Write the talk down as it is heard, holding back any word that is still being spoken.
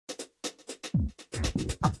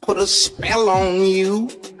put a spell on you.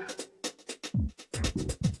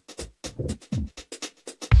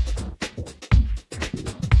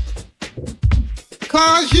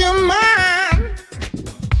 Cause you're mine.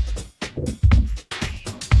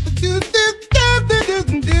 Do, do, do, do, do,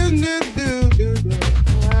 do, do, do, do.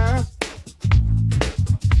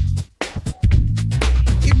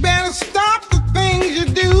 You better stop the things you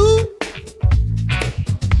do.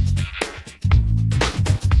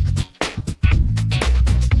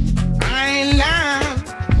 I ain't lying.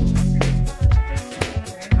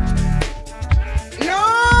 No,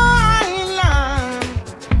 I ain't lying.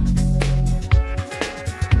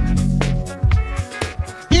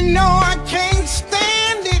 You know I can't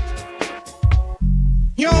stand it.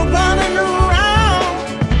 You're running around.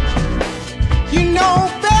 You know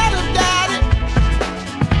better, Daddy.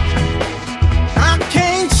 I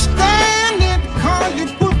can't stand it 'cause you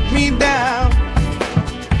put me down.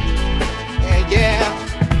 Yeah, yeah.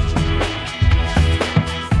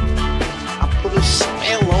 I put a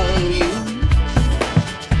spell on you.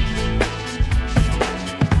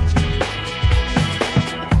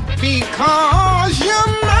 Because you're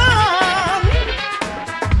mine.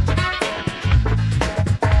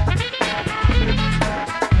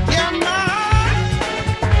 You're mine.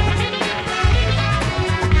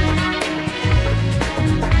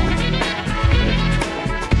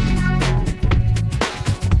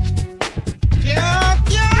 Yeah,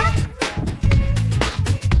 yeah.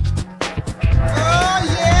 Oh,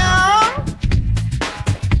 yeah.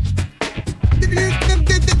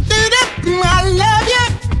 I love you.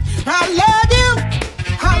 I love you.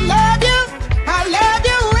 I love you. I love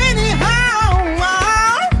you anyhow.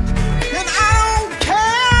 And I don't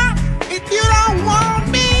care if you don't want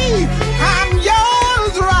me. I'm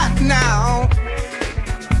yours right now.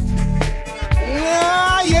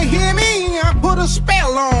 Yeah, you hear me? I put a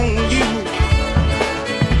spell on you.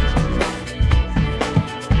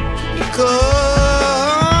 Because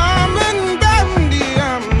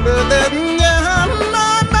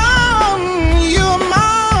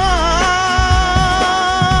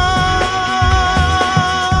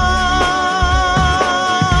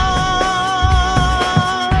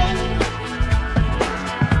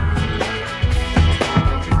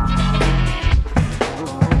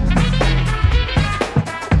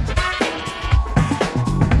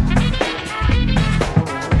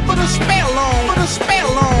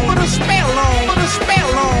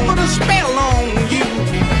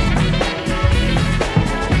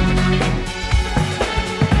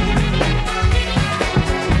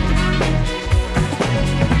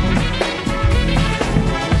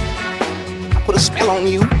on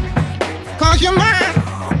you, 'cause you're mine.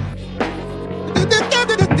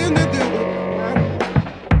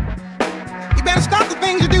 You better stop the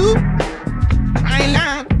things you do. I ain't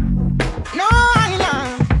lying. No, I ain't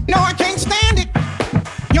lying. No, I can't stand it.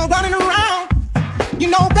 You're running around. You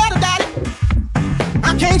know better, Daddy.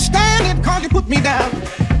 I can't stand it 'cause you put me down.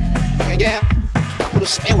 Yeah, yeah. I put a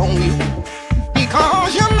spell on you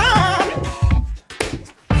because you're mine.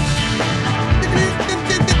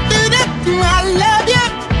 I love you.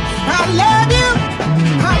 I love you.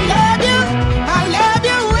 I love you. I love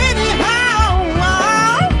you anyhow.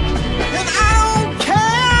 And I don't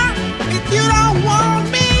care if you don't want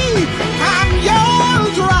me. I'm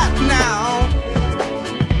yours right now.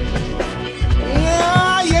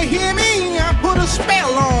 Yeah, you hear me? I put a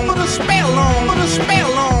spell on. Put a spell on. Put a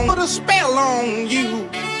spell on. Put a spell on you.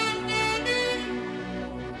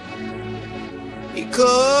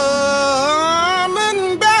 Because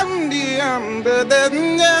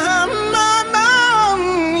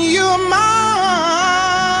you're mine.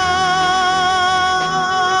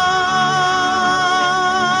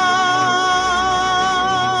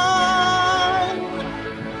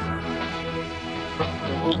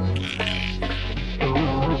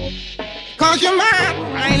 Cause you're mine,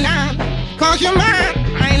 I ain't lying. Cause you're mine,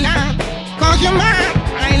 I ain't lying. Cause you're mine,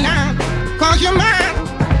 I ain't lying. Cause you're mine.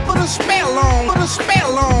 Put a spell on, put a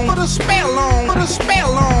spell on, put a spell on, put a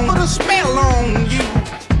spell on, put a spell on you.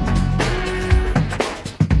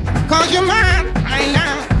 Cause you're mine, I ain't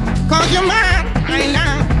lying. Cause you're mine, I ain't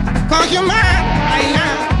lying. Cause you're mine, I ain't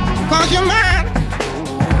lying. Cause you're mine.